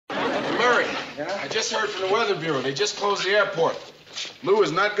Murray, yeah? I just heard from the Weather Bureau. They just closed the airport. Lou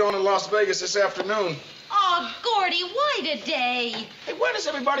is not going to Las Vegas this afternoon. Oh, Gordy, why today? Hey, why does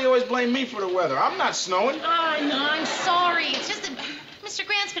everybody always blame me for the weather? I'm not snowing. Oh, no, I'm sorry. It's just that Mr.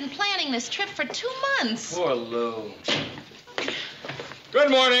 Grant's been planning this trip for 2 months. Poor Lou.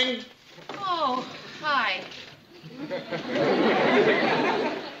 Good morning. Oh, hi.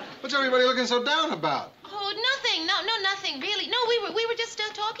 What's everybody looking so down about? Oh, nothing. No, nothing, really. No, we were just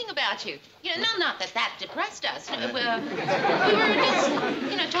talking about you. You know, not that depressed us. We were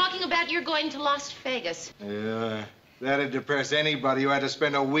just, talking about you're going to Las Vegas. Yeah, that'd depress anybody who had to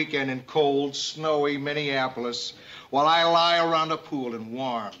spend a weekend in cold, snowy Minneapolis while I lie around a pool in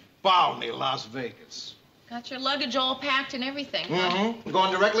warm, balmy Las Vegas. Got your luggage all packed and everything. Mm-hmm.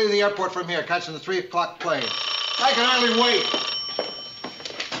 Going directly to the airport from here, catching the 3 o'clock plane. I can hardly wait.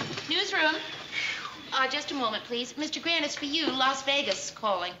 Newsroom. Just a moment, please. Mr. Grant, it's for you. Las Vegas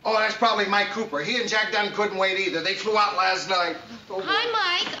calling. Oh, that's probably Mike Cooper. He and Jack Dunn couldn't wait either. They flew out last night. Oh, hi,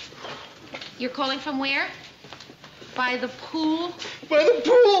 Mike. You're calling from where? By the pool? By the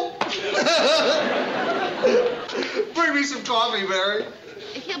pool? Bring me some coffee, Mary.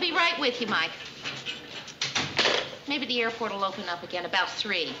 He'll be right with you, Mike. Maybe the airport will open up again about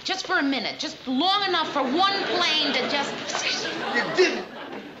 3. Just for a minute. Just long enough for one plane to just... You didn't.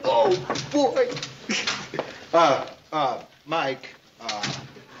 Oh, boy. Mike,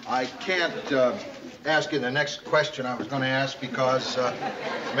 I can't ask you the next question I was going to ask because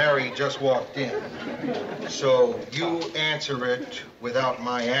Mary just walked in. So you answer it without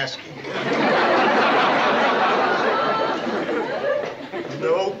my asking.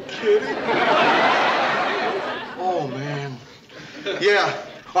 No kidding? Oh, man. Yeah.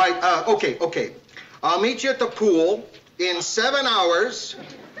 All right, okay. I'll meet you at the pool in 7 hours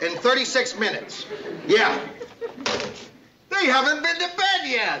and 36 minutes. Yeah. They haven't been to bed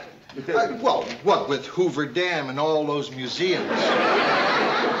yet. Well, what with Hoover Dam and all those museums?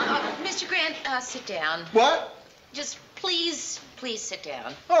 Mr. Grant, sit down. What? Just please sit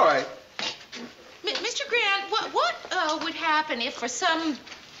down. All right. Mr. Grant, what would happen if for some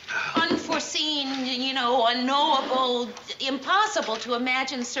unforeseen, unknowable, impossible to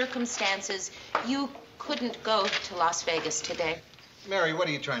imagine circumstances, you couldn't go to Las Vegas today? Mary, what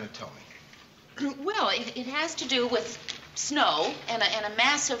are you trying to tell me? Well, it has to do with snow and a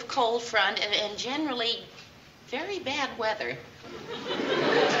massive cold front and generally very bad weather.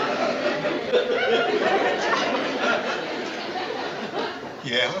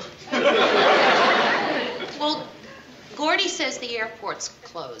 Yeah? Well, Gordy says the airport's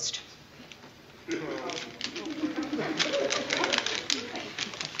closed.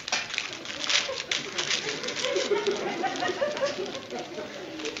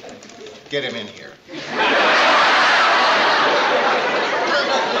 Get him in here.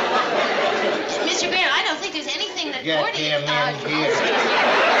 Mr. Grant, I don't think there's anything that Get Gordy... him in here.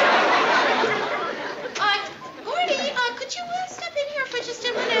 Gordy, could you step in here for just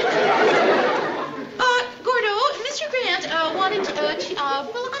a minute? Gordo, Mr. Grant wanted to...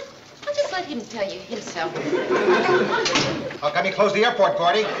 well, I'll just let him tell you himself. How come you closed the airport,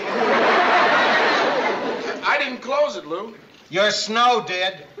 Gordy? I didn't close it, Lou. Your snow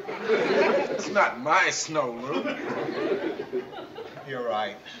did. It's not my snow, Lou. You're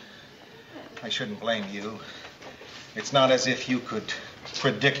right. I shouldn't blame you. It's not as if you could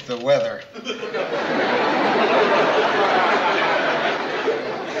predict the weather.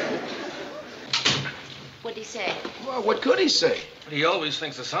 What'd he say? Well, what could he say? He always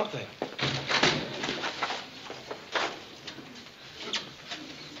thinks of something.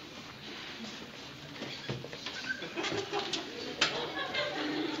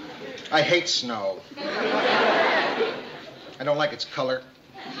 I hate snow. I don't like its color.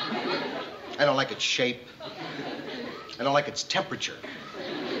 I don't like its shape. I don't like its temperature.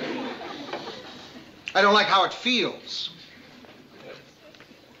 I don't like how it feels.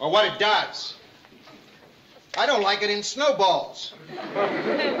 Or what it does. I don't like it in snowballs.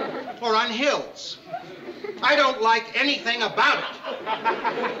 Or on hills. I don't like anything about it.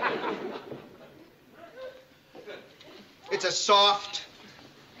 It's a soft,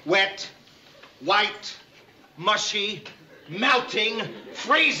 wet, white, mushy, melting,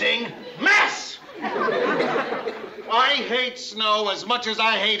 freezing mess! I hate snow as much as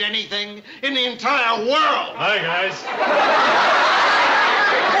I hate anything in the entire world. Hi, guys.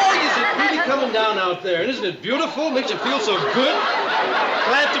 Boy, is it pretty coming down out there. And isn't it beautiful? Makes you feel so good.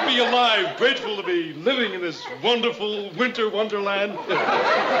 Glad to be alive. Grateful to be living in this wonderful winter wonderland.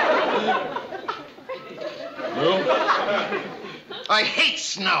 No? I hate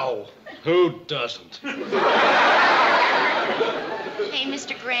snow. Who doesn't? Hey,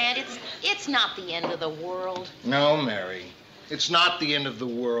 Mr. Grant, it's not the end of the world. No, Mary. It's not the end of the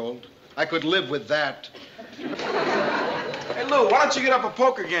world. I could live with that. Hey, Lou, why don't you get up a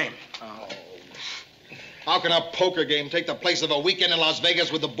poker game? Oh. How can a poker game take the place of a weekend in Las Vegas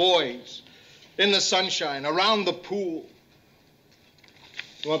with the boys? In the sunshine, around the pool.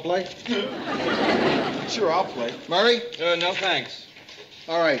 You want to play? Sure, I'll play. Murray? No, thanks.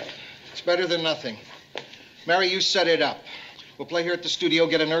 All right. It's better than nothing. Mary, you set it up. We'll play here at the studio,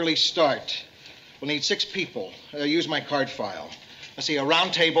 get an early start. We'll need 6 people. Use my card file. I see a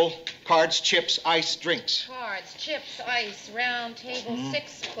round table, cards, chips, ice, drinks. Cards, chips, ice, round table,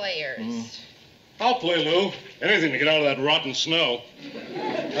 6 players. I'll play, Lou. Anything to get out of that rotten snow.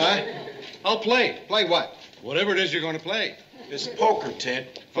 Huh? I'll play. Play what? Whatever it is you're going to play. It's poker,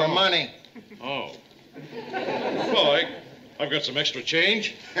 Ted. For money. Oh. Well, I've got some extra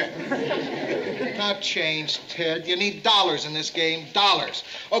change. Not change, Ted. You need dollars in this game. Dollars.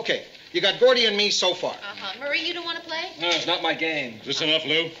 Okay. You got Gordy and me so far. Uh-huh. Marie, you don't want to play? No, it's not my game. Is this enough,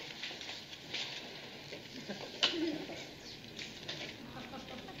 Lou?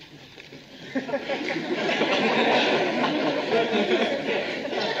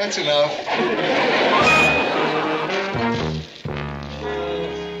 That's enough.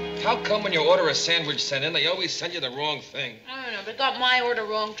 How come when you order a sandwich sent in, they always send you the wrong thing? I don't know, but got my order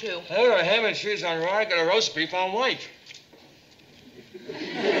wrong, too. I order a ham and cheese on rye, got a roast beef on white.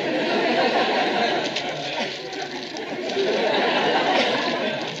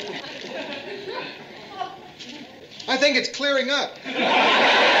 I think it's clearing up.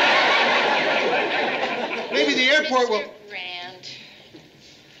 Maybe the airport will... Mr. Grant.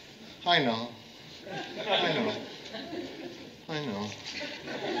 I know.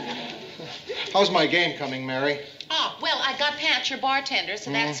 How's my game coming, Mary? Oh, well, I got Pat, your bartender,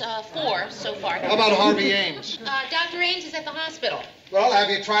 so that's 4 so far. How about Harvey Ames? Dr. Ames is at the hospital. Well, have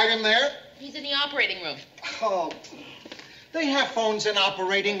you tried him there? He's in the operating room. Oh, they have phones in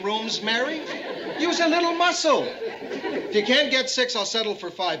operating rooms, Mary. Use a little muscle. If you can't get 6, I'll settle for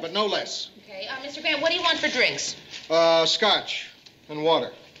 5, but no less. Okay, Mr. Grant, what do you want for drinks? Scotch and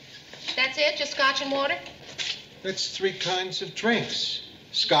water. That's it? Just scotch and water? It's 3 kinds of drinks.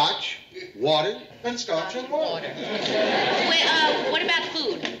 Scotch, water, and scotch and water. Wait, what about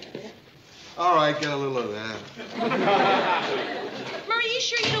food? All right, get a little of that. Murray, you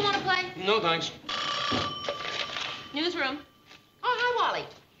sure you don't want to play? No, thanks. Newsroom. Oh, hi, Wally.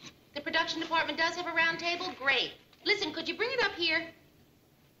 The production department does have a round table? Great. Listen, could you bring it up here?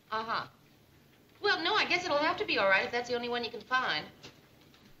 Uh-huh. Well, no, I guess it'll have to be all right if that's the only one you can find.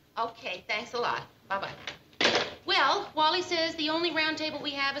 Okay, thanks a lot. Bye-bye. Well, Wally says the only round table we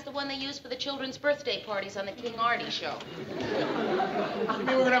have is the one they use for the children's birthday parties on the King Artie show. You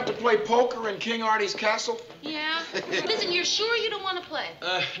mean we're gonna have to play poker in King Artie's castle? Yeah? Listen, you're sure you don't want to play?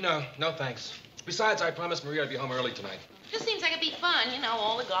 No, thanks. Besides, I promised Maria to be home early tonight. Just seems like it'd be fun, you know,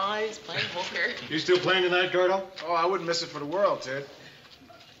 all the guys playing poker. You still playing tonight, Gordo? Oh, I wouldn't miss it for the world, Ted.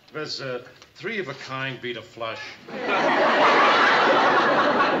 Does 3 of a kind beat a flush?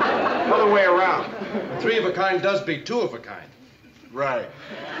 Other way around. 3 of a kind does beat 2 of a kind. Right.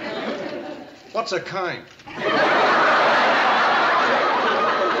 What's a kind?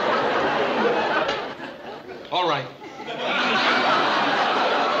 All right.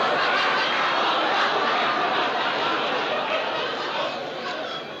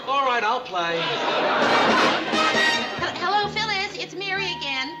 All right, I'll play. Hello, Phyllis. It's Mary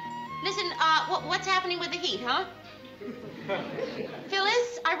again. Listen, what's happening with the heat, huh?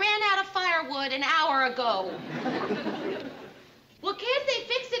 Phyllis, I ran out of firewood an hour ago. Well, can't they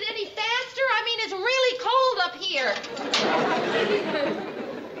fix it any faster? I mean, it's really cold up here.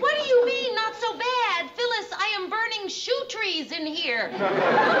 What do you mean, not so bad? Phyllis, I am burning shoe trees in here.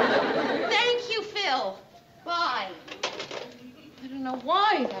 Thank you, Phil. Bye. I don't know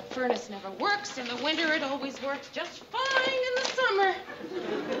why that furnace never works. In the winter, it always works just fine in the summer.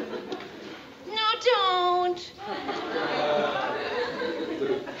 No, don't.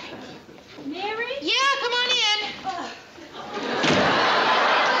 Mary? Yeah, come on in.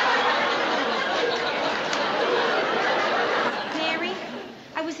 Mary,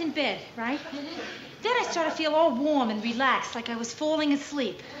 I was in bed, right? Then I started to feel all warm and relaxed, like I was falling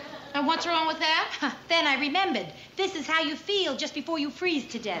asleep. And what's wrong with that? Then I remembered. This is how you feel just before you freeze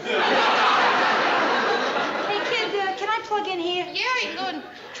to death. Hey, kid, can I plug in here? Yeah, you can go and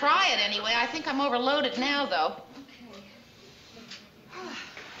try it anyway. I think I'm overloaded now, though. Okay.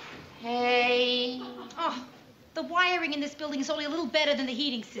 Hey. Oh, the wiring in this building is only a little better than the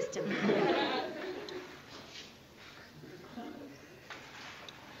heating system.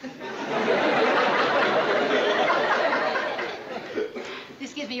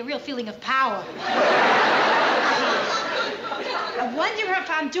 a real feeling of power. I wonder if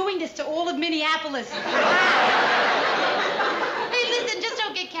I'm doing this to all of Minneapolis. Hey, listen, just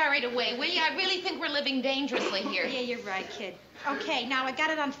don't get carried away, will you? I really think we're living dangerously here. Yeah, you're right, kid. Okay, now I got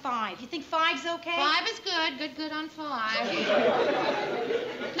it on 5. You think 5's okay? 5 is good. Good on 5. Listen,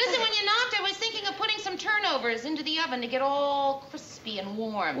 when you knocked, I was thinking of putting some turnovers into the oven to get all crispy and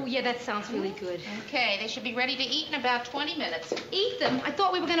warm. Oh, yeah, that sounds really good. Okay, they should be ready to eat in about 20 minutes. Eat them? I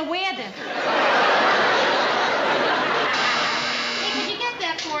thought we were going to wear them. Hey, could you get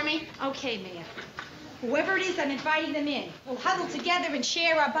that for me? Okay, Mayor. Whoever it is, I'm inviting them in. We'll huddle together and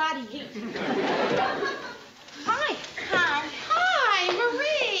share our body heat. Hi. Hi. Hi,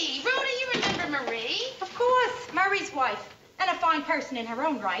 Marie. Rhoda, you remember Marie? Of course. Murray's wife. And a fine person in her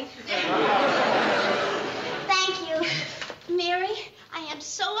own right. Thank you. Mary, I am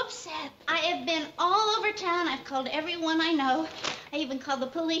so upset. I have been all over town. I've called everyone I know. I even called the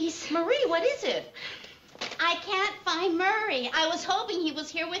police. Marie, what is it? I can't find Murray. I was hoping he was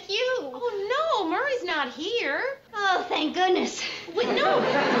here with you. Oh, no, Murray's not here. Oh, thank goodness. Wait, no.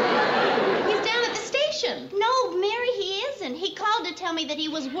 He's down at the station. No, Mary, he isn't. He called to tell me that he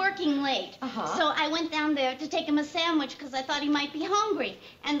was working late. So I went down there to take him a sandwich because I thought he might be hungry.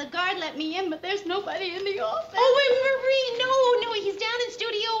 And the guard let me in, but there's nobody in the office. Oh, wait, Marie, no, he's down in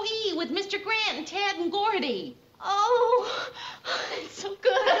Studio E with Mr. Grant and Ted and Gordy. Oh, it's so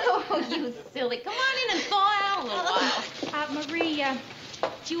good. Oh, you silly. Come on in and thaw out a little while. Marie,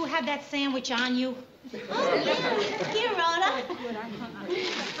 do you have that sandwich on you? Oh, yeah. Here, Rhoda.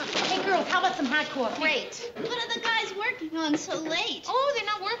 Hey, girls, how about some hot coffee? Great. What are the guys working on so late? Oh, they're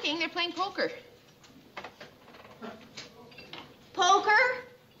not working. They're playing poker. Poker?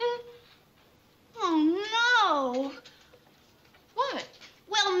 Oh, no. What?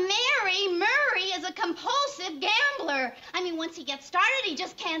 Well, Murray is a compulsive gambler. I mean, once he gets started, he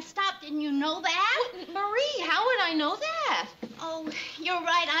just can't stop. Didn't you know that? Marie, how would I know that? Oh, you're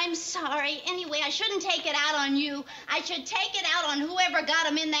right. I'm sorry. Anyway, I shouldn't take it out on you. I should take it out on whoever got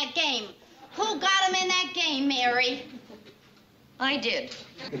him in that game. Who got him in that game, Mary? I did.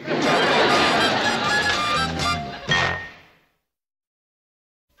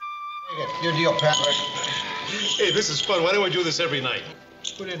 Your deal, Pat. Hey, this is fun. Why don't we do this every night?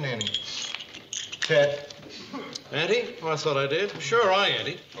 Who didn't, Annie? Ted. Auntie? Oh, I thought I did. Sure,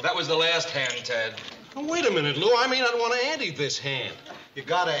 Auntie. Well, that was the last hand, Ted. Oh, wait a minute, Lou. I may not want to ante this hand. You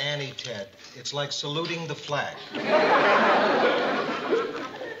gotta ante, Ted. It's like saluting the flag.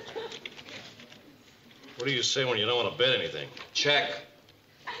 What do you say when you don't want to bet anything? Check.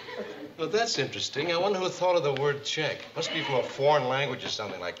 Well, that's interesting. I wonder who thought of the word check. Must be from a foreign language or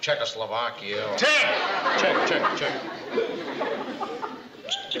something like Czechoslovakia or... Ted! Check, check, check.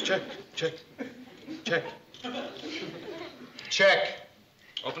 Check, check, check. Check.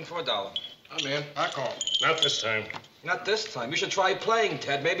 Open for $1. I'm in. I call. Not this time. Not this time. You should try playing,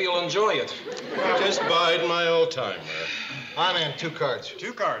 Ted. Maybe you'll enjoy it. Just bide my old time, I'm in. 2 cards.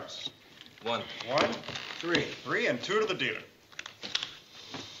 2 cards. 1. 1, 3. 3 and 2 to the dealer.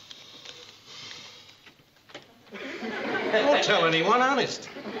 Don't tell anyone, honest.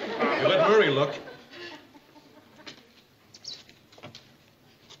 You let Murray look.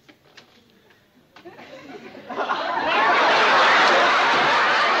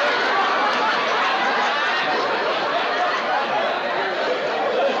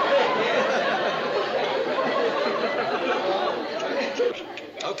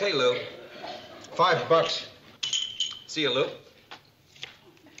 Okay, Lou. $5. See you, Lou.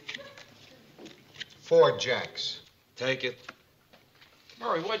 4 jacks. Take it.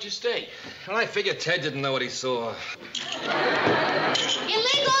 Murray, why'd you stay? Well, I figured Ted didn't know what he saw.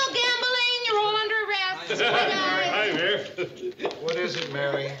 Illegal gambling. You're all under arrest. Good night. Hi there. What is it,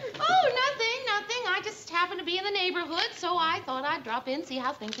 Mary? Oh, nothing. I just happened to be in the neighborhood, so I thought I'd drop in, see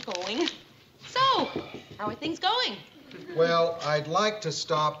how things are going. So, how are things going? Well, I'd like to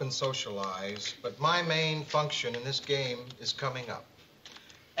stop and socialize, but my main function in this game is coming up.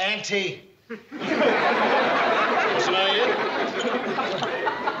 Ante. Listen, are you?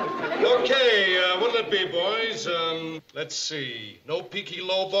 Okay, what'll it be, boys? Let's see. No peaky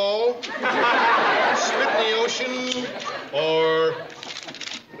low ball, spit in the ocean, or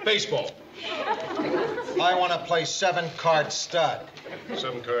baseball? I want to play 7-card stud.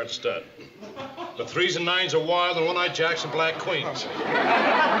 7-card stud. The 3s and 9s are wild, and 1-eyed jacks and black queens.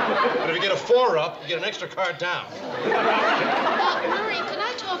 And if you get a 4-up, you get an extra card down. Murray, can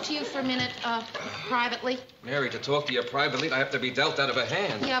I talk to you for a minute, privately? Mary, to talk to you privately, I have to be dealt out of a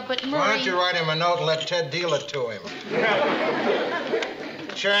hand. Yeah, but Murray... Why don't you write him a note and let Ted deal it to him?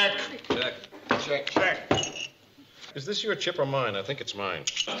 Check. Check. Check. Is this your chip or mine? I think it's mine.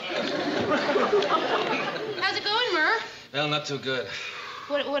 How's it going, Murr? Well, not too good.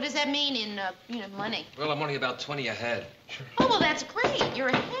 What does that mean in, money? Well, I'm only about 20 ahead. Oh, well, that's great. You're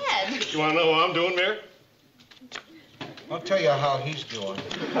ahead. You want to know how I'm doing, Mayor? I'll tell you how he's doing.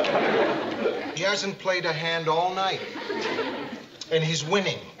 He hasn't played a hand all night. And he's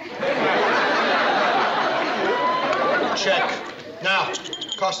winning. Check. Now,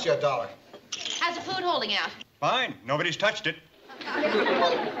 cost you $1. How's the food holding out? Fine. Nobody's touched it.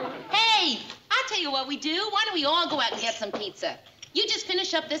 Hey, I'll tell you what we do. Why don't we all go out and get some pizza? You just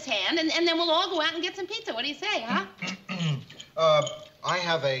finish up this hand, and then we'll all go out and get some pizza. What do you say, huh? I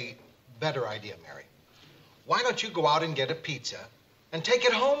have a better idea, Mary. Why don't you go out and get a pizza and take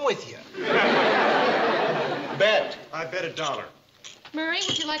it home with you? Bet. I bet $1. Murray,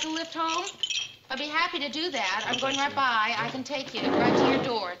 would you like a lift home? I'd be happy to do that. I'm going right by. I can take you right to your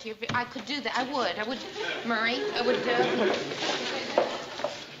door. I could do that. I would. Murray, I would.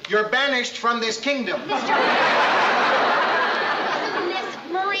 You're banished from this kingdom.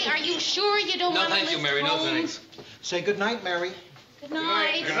 Murray, are you sure you don't want to lift No, thank you, Mary. home? No, thanks. Say good night, Mary. Good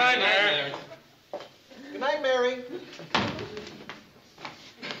night. Good night, Mayor. Good night, Mary.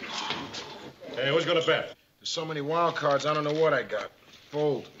 Hey, who's going to bet? There's so many wild cards, I don't know what I got.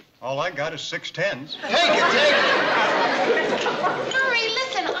 Fold. All I got is 6 10s. Take it. Murray,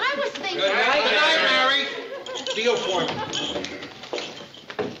 listen, I was thinking... Good night. Good night, Mary. Deal for me.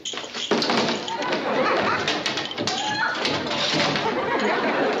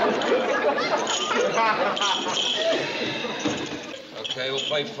 Okay, we'll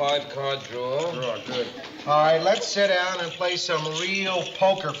play 5-card draw. Draw, good. All right, let's sit down and play some real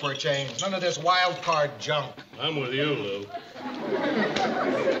poker for a change. None of this wild card junk. I'm with you, Lou.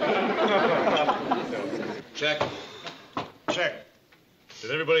 Check. Check.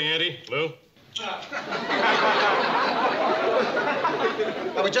 Did everybody ante, Lou?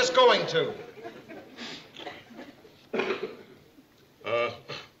 I was just going to.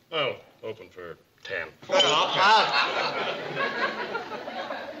 I'll open for 10.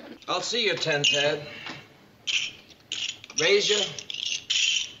 I'll see you 10, Ted. Raise you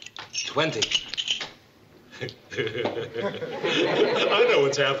 20. I know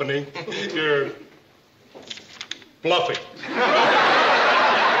what's happening. You're bluffing.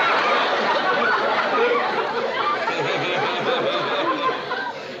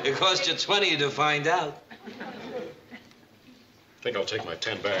 It cost you 20 to find out. I think I'll take my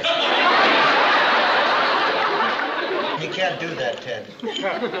 10 back. You can't do that, Ted.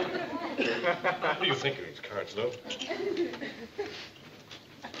 What do you think of these cards, Lou?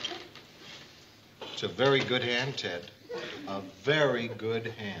 It's a very good hand, Ted. A very good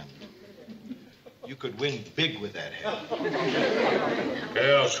hand. You could win big with that hand.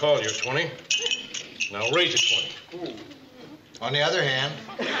 Okay, I'll call you 20. Now raise it 20. On the other hand,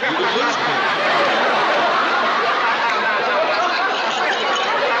 you could lose big.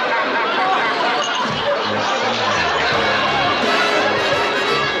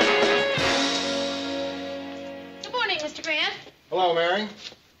 Good morning, Mr. Grant. Hello, Mary.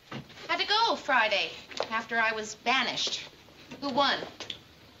 How'd it go Friday, after I was banished? Who won?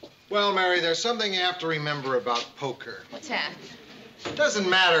 Well, Mary, there's something you have to remember about poker. What's that? It doesn't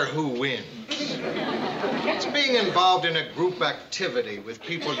matter who wins. It's being involved in a group activity with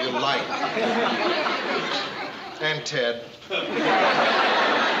people you like. And Ted.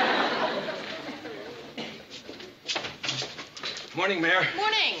 Morning, Mayor.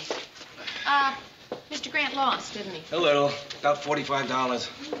 Morning. Mr. Grant lost, didn't he? A little. About $45.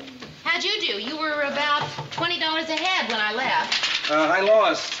 How'd you do? You were about $20 ahead when I left. I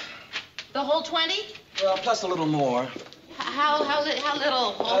lost. The whole 20? Well, plus a little more. How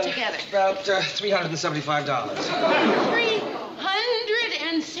little altogether? About $375.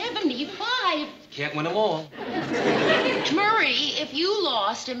 375. Can't win them all. Murray, if you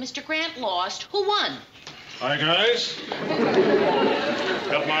lost and Mr. Grant lost, who won? Hi, guys.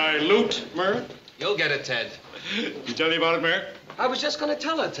 Got my loot, Mayor? You'll get it, Ted. You tell you about it, Mayor? I was just going to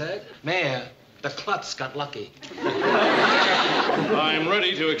tell her, Ted. Mayor, the klutz got lucky. I'm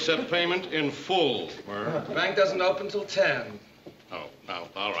ready to accept payment in full, Mayor. Bank doesn't open till 10. Oh,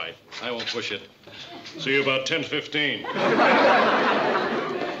 all right. I won't push it. See you about 10:15.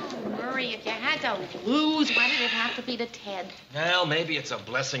 Murray, if you had to lose, why did it have to be to Ted? Well, maybe it's a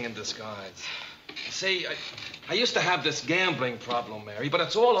blessing in disguise. See, I used to have this gambling problem, Mary, but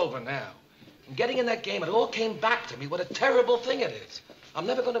it's all over now. And getting in that game, it all came back to me. What a terrible thing it is. I'm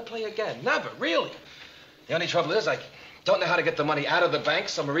never going to play again. Never, really. The only trouble is I don't know how to get the money out of the bank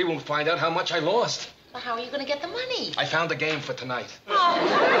so Marie won't find out how much I lost. Well, how are you going to get the money? I found a game for tonight.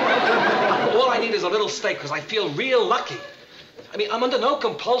 Oh. All I need is a little stake because I feel real lucky. I mean, I'm under no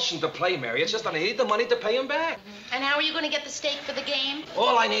compulsion to play, Mary. It's just that I need the money to pay him back. And how are you going to get the stake for the game?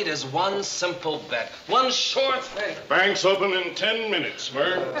 All I need is one simple bet. One short thing. Bank's open in 10 minutes,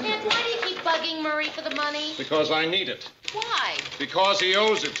 Murr. Ted, why do you keep bugging Murray for the money? Because I need it. Why? Because he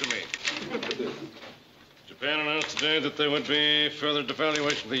owes it to me. Japan announced today that there would be further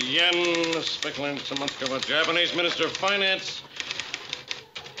devaluation of the yen, speculating some months ago. Japanese Minister of Finance,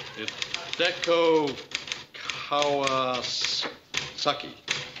 Hideko Kawasaki.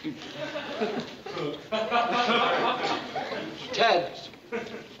 Ted,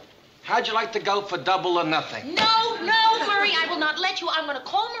 how'd you like to go for double or nothing? No, Murray, I will not let you. I'm going to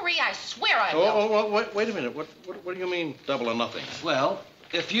call Marie. I swear I will. Oh, wait a minute. What do you mean, double or nothing? Well,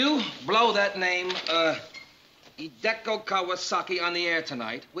 if you blow that name, Hideko Kawasaki on the air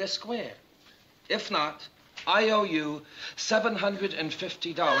tonight, we're square. If not, I owe you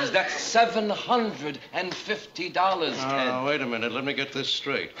 $750. That's $750, Ted. Wait a minute. Let me get this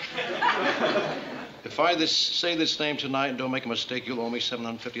straight. If I say this name tonight and don't make a mistake, you'll owe me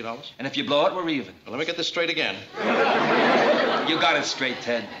 $750? And if you blow it, we're even. Well, let me get this straight again. You got it straight,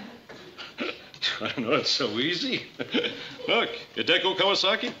 Ted. I know it's so easy. Look, Hideko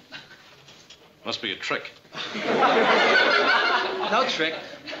Kawasaki? Must be a trick. No trick.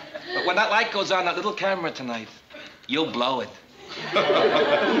 But when that light goes on that little camera tonight, you'll blow it.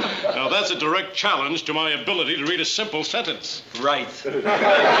 Now, that's a direct challenge to my ability to read a simple sentence. Right. You're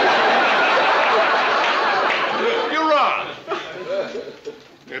on.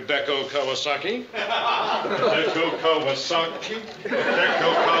 Hideko Kawasaki. Hideko Kawasaki.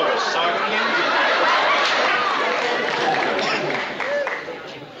 Hideko Kawasaki.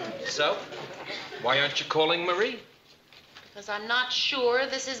 So, why aren't you calling Marie? Because I'm not sure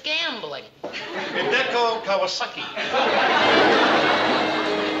this is gambling. Hideko Kawasaki.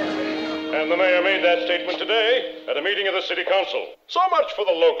 And the mayor made that statement today at a meeting of the city council. So much for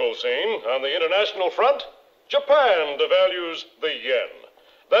the local scene. On the international front, Japan devalues the yen.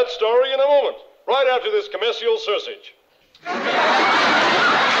 That story in a moment, right after this commercial sausage.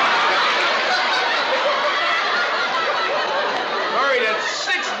 Murray, that's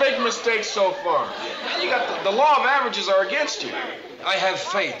 6 big mistakes so far. You got the law of averages are against you. I have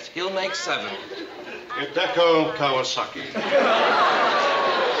faith. He'll make 7. Hideko Kawasaki.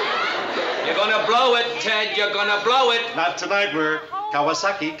 You're gonna blow it, Ted. You're gonna blow it. Not tonight, we're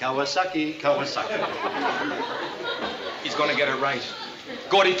Kawasaki, Kawasaki, Kawasaki. He's gonna get it right.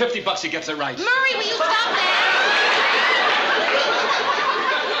 Gordy, $50 he gets it right. Murray, will you stop that?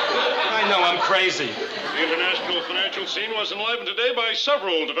 I know, I'm crazy. The international financial scene was enlivened today by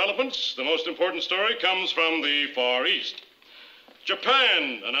several developments. The most important story comes from the Far East.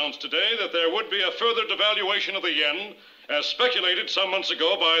 Japan announced today that there would be a further devaluation of the yen, as speculated some months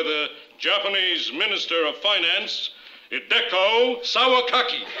ago by the Japanese Minister of Finance, Hideko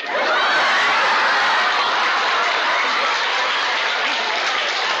Kawasaki.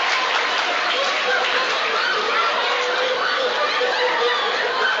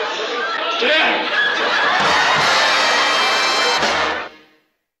 Ted!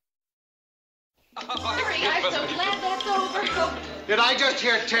 Murray, I'm so glad that's over. Did I just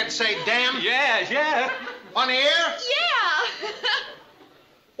hear Ted say damn? Yeah. On the air? Yeah.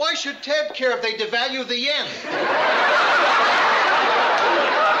 Why should Ted care if they devalue the yen?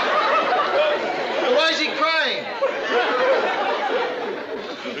 Why is he crying?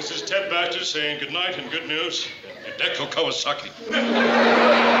 This is Ted Baxter saying good night and good news. Hideko Kawasaki.